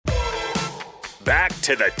Back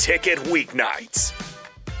to the Ticket weeknights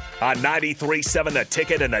on 93.7 The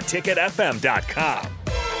Ticket and theticketfm.com.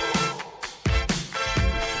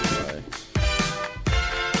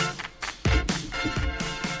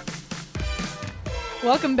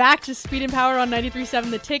 Welcome back to Speed and Power on 93.7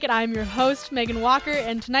 The Ticket. I'm your host, Megan Walker,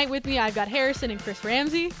 and tonight with me I've got Harrison and Chris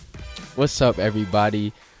Ramsey. What's up,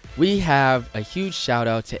 everybody? We have a huge shout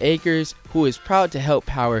out to Acres, who is proud to help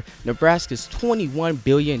power Nebraska's $21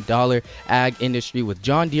 billion ag industry with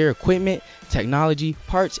John Deere equipment, technology,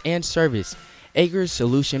 parts, and service. Acres,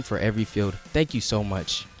 solution for every field. Thank you so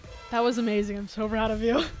much. That was amazing. I'm so proud of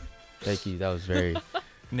you. Thank you. That was very...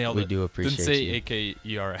 Nailed we it. do appreciate Didn't say you.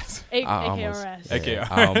 A-K-E-R-S. AKRS.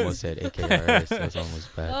 AKR. I almost said AKRS. That was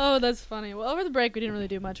almost bad. Oh, that's funny. Well, over the break, we didn't really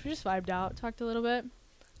do much. We just vibed out, talked a little bit,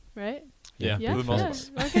 right? Yeah, Yeah. for the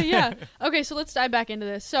most part. Okay, yeah. Okay, so let's dive back into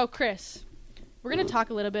this. So, Chris, we're going to talk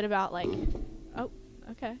a little bit about, like... Oh,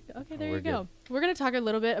 okay. Okay, there we're you go. good. We're going to talk a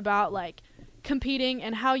little bit about, like, competing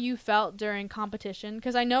and how you felt during competition.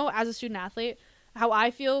 Because I know as a student athlete, how I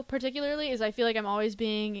feel particularly is I feel like I'm always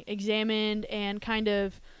being examined and kind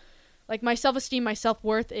of... Like, my self-esteem, my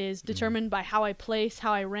self-worth is determined by how I place,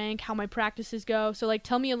 how I rank, how my practices go. So, like,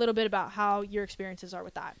 tell me a little bit about how your experiences are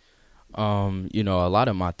with that. You know, a lot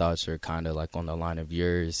of my thoughts are kind of like on the line of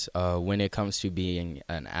yours. When it comes to being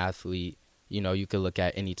an athlete, you know, you could look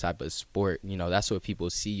at any type of sport. You know, that's what people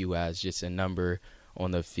see you as, just a number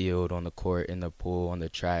on the field, on the court, in the pool, on the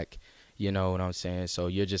track. You know what I'm saying? So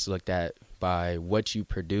you're just looked at by what you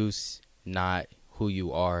produce, not who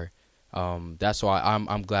you are. That's why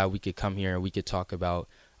I'm glad we could come here and we could talk about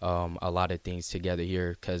a lot of things together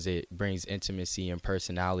here, because it brings intimacy and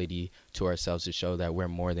personality to ourselves to show that we're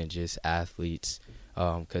more than just athletes.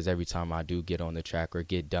 Because every time I do get on the track or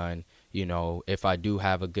get done, you know, if I do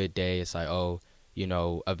have a good day, it's like, oh, you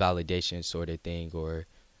know, a validation sort of thing. Or,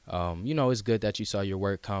 you know, it's good that you saw your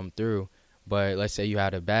work come through. But let's say you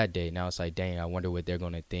had a bad day. Now it's like, dang, I wonder what they're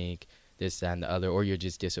going to think, this, that, and the other. Or you're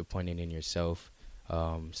just disappointed in yourself.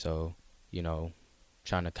 So, you know,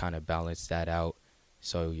 trying to kind of balance that out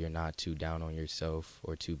so you're not too down on yourself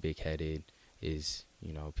or too big-headed is,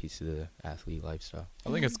 you know, a piece of the athlete lifestyle. I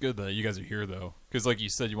think it's good that you guys are here, though, because like you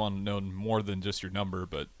said, you want to know more than just your number,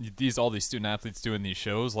 but all these student athletes doing these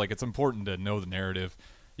shows, like, it's important to know the narrative.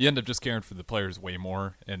 You end up just caring for the players way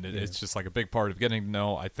more, and it's just like a big part of getting to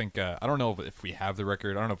know. I think, I don't know if we have the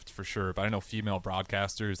record, I don't know if it's for sure, but I know female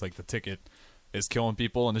broadcasters, like The Ticket, is killing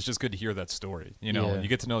people, and it's just good to hear that story. You know, you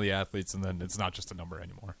get to know the athletes, and then it's not just a number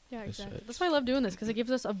anymore. Yeah, exactly. That's why I love doing this, because it gives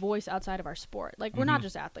us a voice outside of our sport. Like, we're not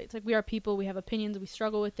just athletes. Like, we are people. We have opinions. We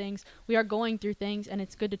struggle with things. We are going through things, and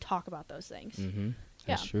it's good to talk about those things.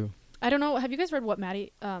 That's true. I don't know. Have you guys read What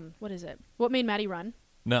Made Maddie Run?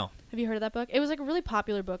 No. Have you heard of that book? It was like a really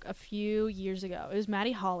popular book a few years ago. It was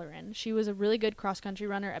Maddie Holleran. She was a really good cross-country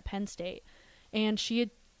runner at Penn State, and she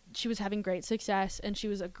was having great success, and she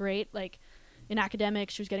was a great, like, in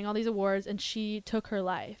academics, she was getting all these awards, and she took her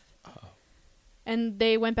life. And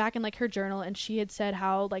they went back in, like, her journal, and she had said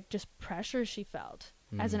how, like, just pressure she felt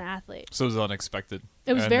as an athlete. So it was unexpected.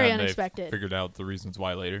 It was and very then unexpected. They figured out the reasons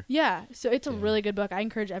why later. Yeah, so it's a really good book. I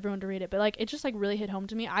encourage everyone to read it. But, like, it just, like, really hit home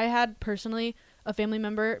to me. I had, personally, a family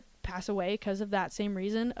member pass away because of that same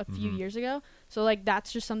reason a few years ago. So, like,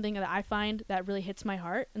 that's just something that I find that really hits my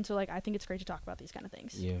heart. And so, like, I think it's great to talk about these kind of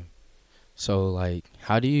things. Yeah. So, like,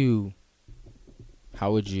 how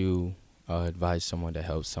would you advise someone to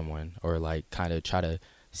help someone, or like kind of try to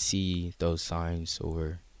see those signs,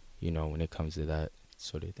 or, you know, when it comes to that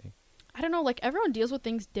sort of thing? I don't know, like, everyone deals with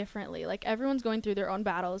things differently. Like, everyone's going through their own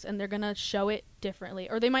battles, and they're going to show it differently,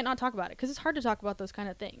 or they might not talk about it, because it's hard to talk about those kind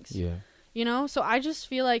of things. Yeah. You know? So I just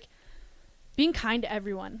feel like being kind to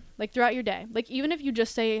everyone, like, throughout your day. Like, even if you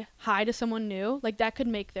just say hi to someone new, like, that could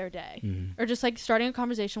make their day. Or just, like, starting a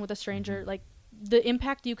conversation with a stranger, like, the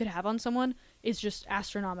impact you could have on someone is just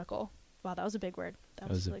astronomical. Wow, that was a big word. That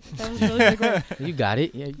was a really big word. You got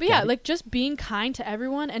it. Yeah. But yeah, like, just being kind to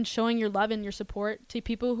everyone and showing your love and your support to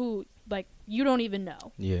people who, like, you don't even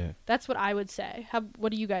know. Yeah. That's what I would say.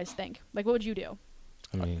 What do you guys think? Like, what would you do?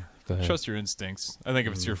 I mean, go ahead. Trust your instincts. I think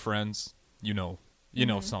if it's your friends, you know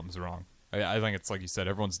if something's wrong. I think it's like you said,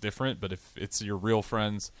 everyone's different, but if it's your real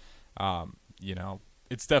friends, you know,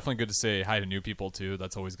 it's definitely good to say hi to new people too.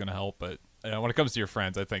 That's always going to help. But when it comes to your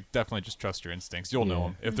friends, I think definitely just trust your instincts. You'll know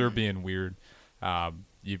them. If they're being weird,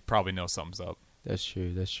 you probably know something's up. That's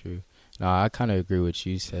true. No, I kind of agree with what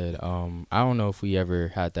you said. I don't know if we ever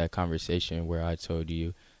had that conversation where I told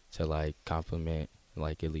you to, like, compliment,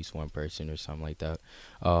 like, at least one person or something like that.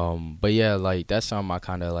 But yeah, like, that's something I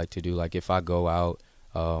kind of like to do. Like, if I go out,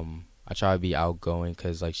 I try to be outgoing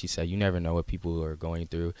because, like she said, you never know what people are going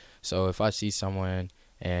through. So if I see someone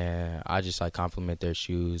and I just like compliment their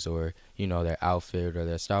shoes or, you know, their outfit or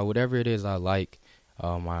their style, whatever it is I like to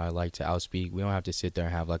outspeak. We don't have to sit there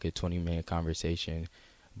and have like a 20-minute conversation,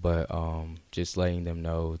 but just letting them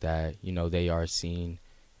know that, you know, they are seen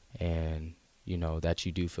and, you know, that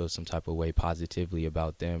you do feel some type of way positively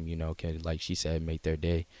about them, you know, can, like she said, make their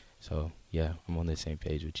day. So, yeah, I'm on the same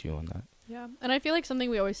page with you on that. Yeah. And I feel like something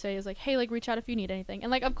we always say is like, hey, like, reach out if you need anything.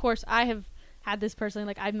 And like, of course, I have had this personally,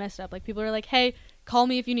 like, I've messed up. Like, people are like, hey, call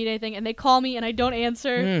me if you need anything. And they call me and I don't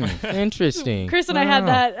answer. Interesting. Chris and I had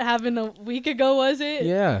that happen a week ago, was it?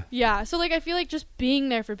 Yeah. Yeah. So, like, I feel like just being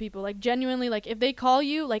there for people, like, genuinely, like, if they call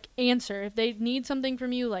you, like, answer. If they need something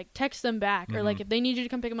from you, like, text them back. Or, like, if they need you to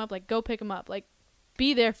come pick them up, like, go pick them up. Like,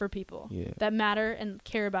 be there for people that matter and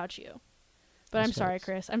care about you. But I'm sorry,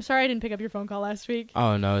 Chris. I'm sorry I didn't pick up your phone call last week.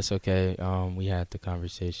 Oh, no, it's okay. We had the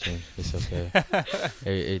conversation. It's okay.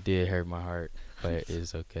 it did hurt my heart, but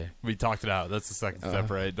it's okay. We talked it out. That's the second step,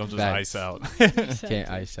 right? Don't just ice out. Can't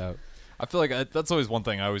ice out. I feel like that's always one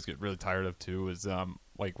thing I always get really tired of, too, is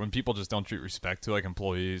like when people just don't treat respect to like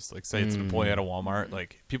employees. Like, say it's an employee at a Walmart.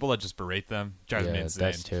 Like, people that just berate them drives me insane.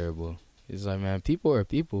 That's terrible. It's like, man, people are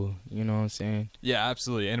people. You know what I'm saying? Yeah,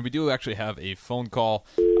 absolutely. And we do actually have a phone call.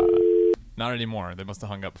 Not anymore. They must have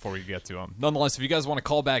hung up before we get to them. Nonetheless, if you guys want to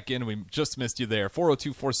call back in, we just missed you there.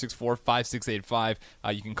 402-464-5685.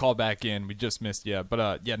 You can call back in. We just missed you.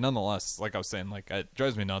 But, yeah, nonetheless, like I was saying, like it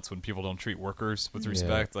drives me nuts when people don't treat workers with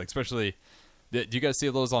respect. Like, especially, do you guys see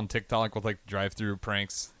those on TikTok with, like, drive-through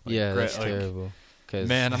pranks? Like, yeah, that's terrible.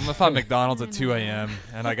 Man, I'm if I'm McDonald's at 2 a.m.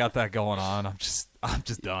 and I got that going on, I'm just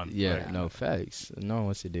done. Yeah, like, no facts. No one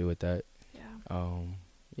wants to deal with that. Yeah.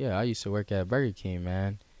 Yeah, I used to work at Burger King,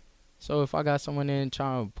 man. So if I got someone in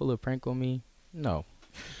trying to pull a prank on me, no.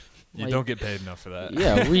 You don't get paid enough for that.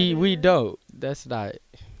 Yeah, we don't. That's not.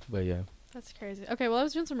 But yeah. That's crazy. Okay, well, I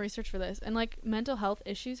was doing some research for this, and like mental health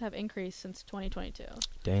issues have increased since 2022.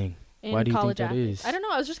 Dang. In why do you think that athletes. is? I don't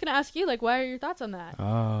know. I was just gonna ask you, like, what are your thoughts on that?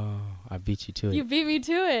 Oh, I beat you to it. You beat me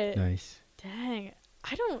to it. Nice. Dang.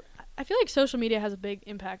 I feel like social media has a big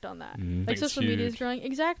impact on that. Mm-hmm. Like social media is growing.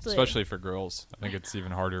 Exactly. Especially for girls. I think it's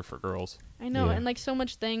even harder for girls. I know, Yeah. and like so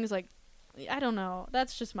much things, like I don't know.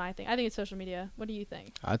 That's just my thing. I think it's social media. What do you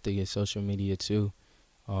think? I think it's social media too.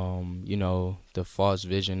 You know, the false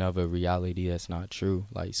vision of a reality that's not true.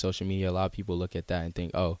 Like social media, a lot of people look at that and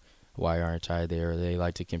think, oh, why aren't I there? Or they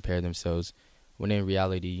like to compare themselves. When in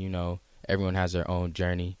reality, you know, everyone has their own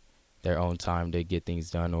journey, their own time to get things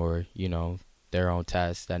done, or, you know, their own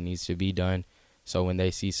task that needs to be done. So when they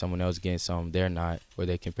see someone else getting something they're not, or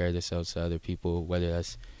they compare themselves to other people, whether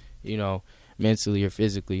that's, you know, mentally or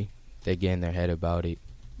physically, they get in their head about it.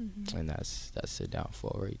 Mm-hmm. And that's the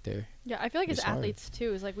downfall right there. Yeah, I feel like as athletes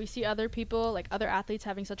too, is like we see other people, like other athletes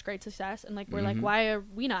having such great success, and like we're like, why are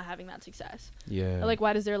we not having that success? Yeah. Or, like,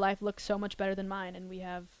 why does their life look so much better than mine, and we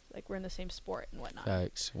have like we're in the same sport and whatnot?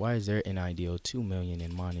 Facts. Why is their NIL deal $2 million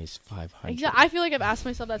and mine is $500? Exactly. I feel like I've asked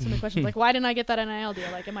myself that so many questions. Like, why didn't I get that NIL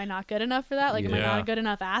deal? Like, am I not good enough for that? Like, am I not a good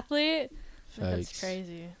enough athlete? Like, that's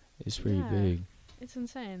crazy. It's pretty big. It's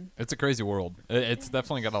insane. It's a crazy world. It's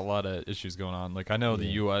definitely got a lot of issues going on. Like, I know the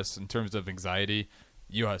U.S., in terms of anxiety,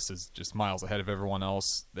 U.S. is just miles ahead of everyone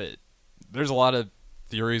else. There's a lot of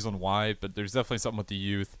theories on why, but there's definitely something with the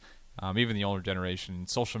youth, even the older generation.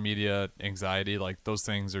 Social media, anxiety, like those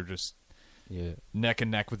things are just neck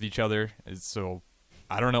and neck with each other. So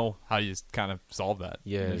I don't know how you kind of solve that.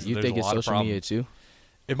 Yeah, you think it's social media too?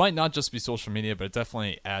 It might not just be social media, but it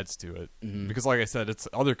definitely adds to it. Mm-hmm. Because like I said, it's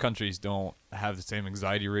other countries don't have the same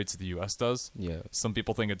anxiety rates that the U.S. does. Yeah. Some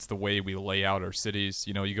people think it's the way we lay out our cities.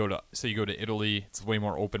 You know, you go to Italy, it's way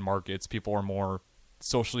more open markets. People are more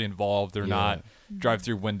socially involved. They're not drive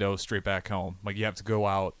through window straight back home. Like, you have to go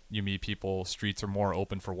out, you meet people, streets are more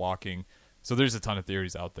open for walking. So there's a ton of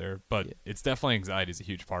theories out there, but it's definitely anxiety is a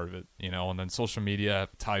huge part of it, you know, and then social media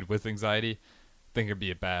tied with anxiety, I think it'd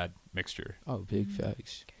be a bad mixture. Oh, big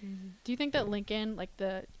facts. Do you think that Lincoln, like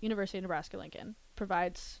the University of Nebraska-Lincoln,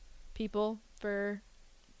 provides people for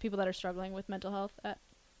people that are struggling with mental health at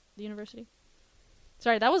the university?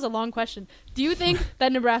 Sorry, that was a long question. Do you think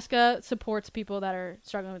that Nebraska supports people that are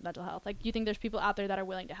struggling with mental health? Like, do you think there's people out there that are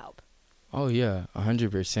willing to help? Oh, yeah,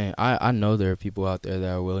 100%. I know there are people out there that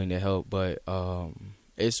are willing to help, but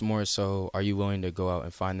it's more so, are you willing to go out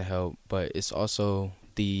and find the help? But it's also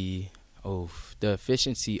the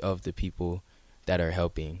efficiency of the people that are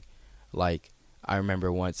helping. Like, I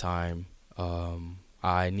remember one time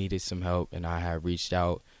I needed some help and I had reached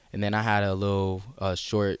out, and then I had a little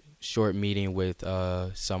short meeting with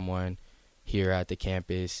someone here at the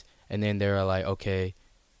campus, and then they were like, okay,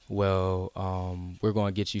 well, we're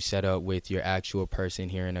going to get you set up with your actual person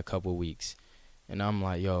here in a couple weeks. And I'm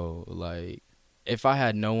like, yo, like, if I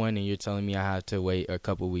had no one and you're telling me I have to wait a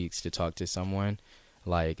couple weeks to talk to someone,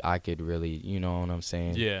 like, I could really, you know what I'm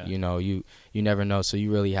saying? Yeah. You know, you never know. So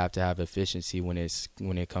you really have to have efficiency when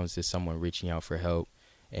it comes to someone reaching out for help,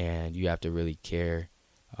 and you have to really care.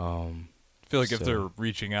 I feel like if So- they're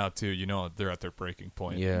reaching out to, you know, they're at their breaking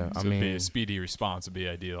point. Yeah, So I a mean, speedy response would be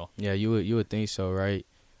ideal. yeah, you would think so, right?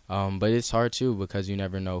 But it's hard too because you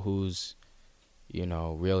never know who's, you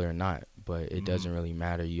know, real or not. But it doesn't really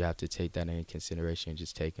matter. You have to take that into consideration and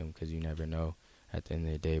just take them because you never know at the end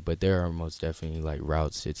of the day. But there are most definitely like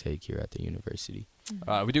routes to take here at the university.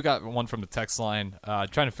 We do got one from the text line,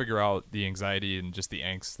 trying to figure out the anxiety and just the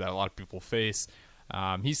angst that a lot of people face.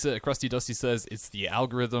 He said, Krusty Dusty says, it's the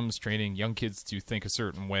algorithms training young kids to think a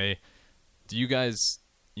certain way. Do you guys,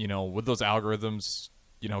 you know, with those algorithms,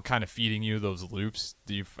 you know, kind of feeding you those loops,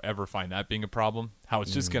 do you ever find that being a problem? How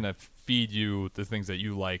it's just going to feed you the things that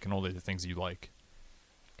you like and only the things you like?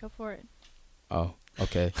 Go for it. Oh,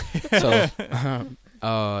 okay. So,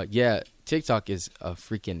 yeah, TikTok is a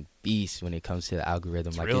freaking beast when it comes to the algorithm.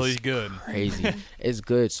 It's like, really it's good. crazy. It's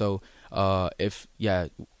good. So, if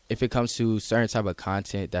it comes to certain type of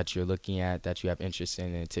content that you're looking at that you have interest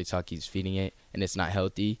in, and TikTok keeps feeding it, and it's not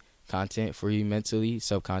healthy content for you mentally,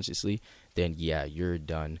 subconsciously, then yeah, you're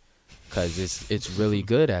done. Because it's really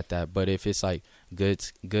good at that. But if it's like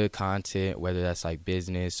good content, whether that's like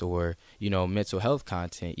business or, you know, mental health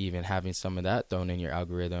content, even having some of that thrown in your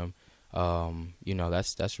algorithm, you know,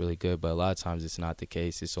 that's really good. But a lot of times it's not the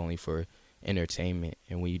case. It's only for entertainment,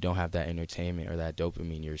 and when you don't have that entertainment or that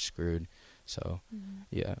dopamine, you're screwed. So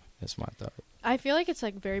yeah, that's my thought. I feel like it's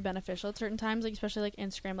like very beneficial at certain times, like especially like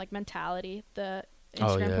Instagram, like mentality, the Oh,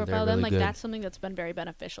 Instagram yeah, they're profile. Then really like good. that's something that's been very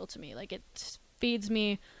beneficial to me. Like it feeds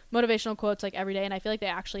me motivational quotes like every day, and I feel like they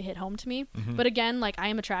actually hit home to me. But again, like I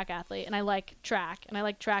am a track athlete, and I like track, and I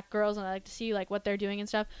like track girls, and I like to see like what they're doing and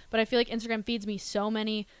stuff. But I feel like Instagram feeds me so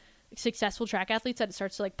many successful track athletes that it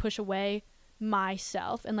starts to like push away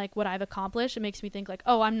myself and like what I've accomplished. It makes me think like,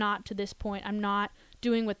 oh, I'm not to this point. I'm not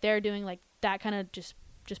doing what they're doing. Like that kind of just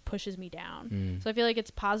pushes me down. So I feel like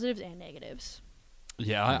it's positives and negatives.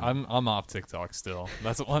 Yeah, I'm off TikTok still.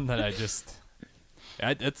 That's the one that I just...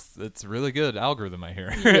 It's really good algorithm, I hear.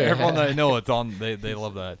 Everyone that I know, it's on. They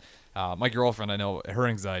love that. My girlfriend, I know, her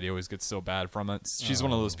anxiety always gets so bad from it. She's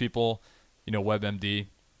one of those people, you know, WebMD.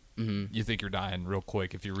 You think you're dying real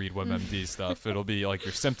quick if you read WebMD stuff. It'll be like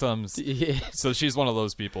your symptoms. Yeah. So she's one of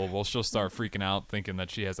those people. Well, she'll start freaking out thinking that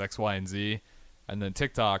she has X, Y, and Z. And then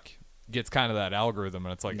TikTok gets kind of that algorithm,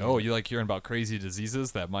 and it's like, oh, you like hearing about crazy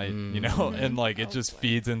diseases that might, you know, and like it just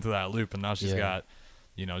feeds into that loop. And now she's got,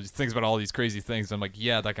 you know, just thinks about all these crazy things. I'm like,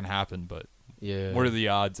 yeah, that can happen, but what are the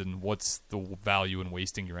odds, and what's the value in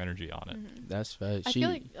wasting your energy on it? That's right. I feel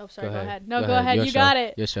like, oh, sorry, go ahead. No, Go go ahead. ahead. Your You show. got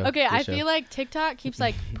it. Your show. Okay, Your I show. feel like TikTok keeps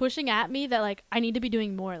like pushing at me that like I need to be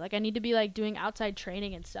doing more. Like I need to be like doing outside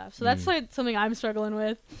training and stuff. So that's like something I'm struggling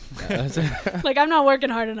with. Like I'm not working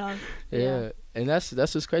hard enough. Yeah, and that's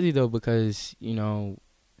what's crazy though, because you know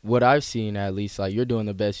what I've seen, at least, like you're doing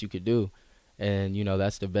the best you could do, and you know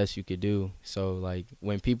that's the best you could do. So like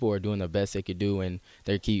when people are doing the best they could do, and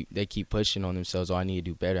they keep pushing on themselves, oh, I need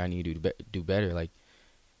to do better, I need to do better. Like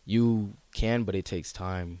you can, but it takes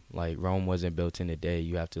time. Like Rome wasn't built in a day.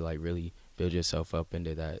 You have to like really build yourself up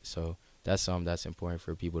into that. So that's something that's important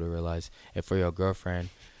for people to realize. And for your girlfriend,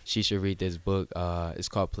 she should read this book. It's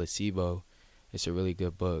called Placebo. It's a really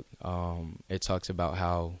good book. It talks about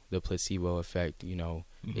how the placebo effect, you know,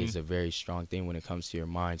 is a very strong thing when it comes to your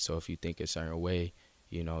mind. So if you think a certain way,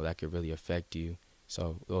 you know, that could really affect you.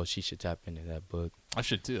 So, she should tap into that book. I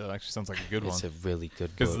should too. That actually sounds like a good one. It's a really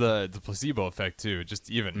good book. Because the placebo effect too, just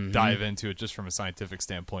even dive into it just from a scientific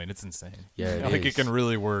standpoint, it's insane. Yeah, it is. can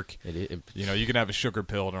really work. It, You know, you can have a sugar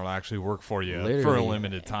pill and it'll actually work for you for a Literally.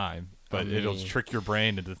 limited time, but it'll trick your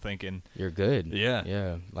brain into thinking you're good. Yeah.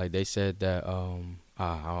 Yeah. Like they said that, we don't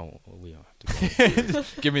have to go into it.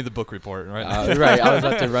 Give me the book report, right? Right. I was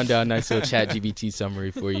about to run down a nice little ChatGPT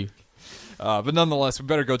summary for you. But nonetheless, we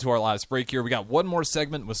better go to our last break here. We got one more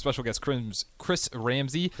segment with special guest Chris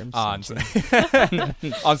Ramsey on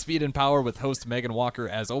Speed and Power with host Megan Walker.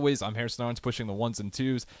 As always, I'm Harrison Arns, pushing the ones and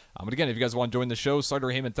twos. But again, if you guys want to join the show, Sartor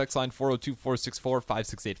Heyman text line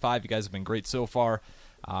 402-464-5685. You guys have been great so far.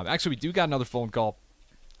 Actually, we do got another phone call.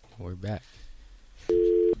 We're back.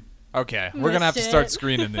 Okay, we're going to have to Missed start it.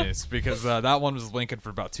 screening these because that one was linking for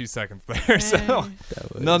about 2 seconds there. So,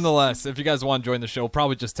 was- nonetheless, if you guys want to join the show,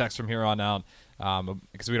 probably just text from here on out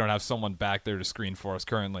because we don't have someone back there to screen for us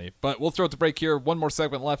currently. But we'll throw it to break here. One more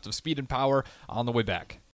segment left of Speed and Power on the way back.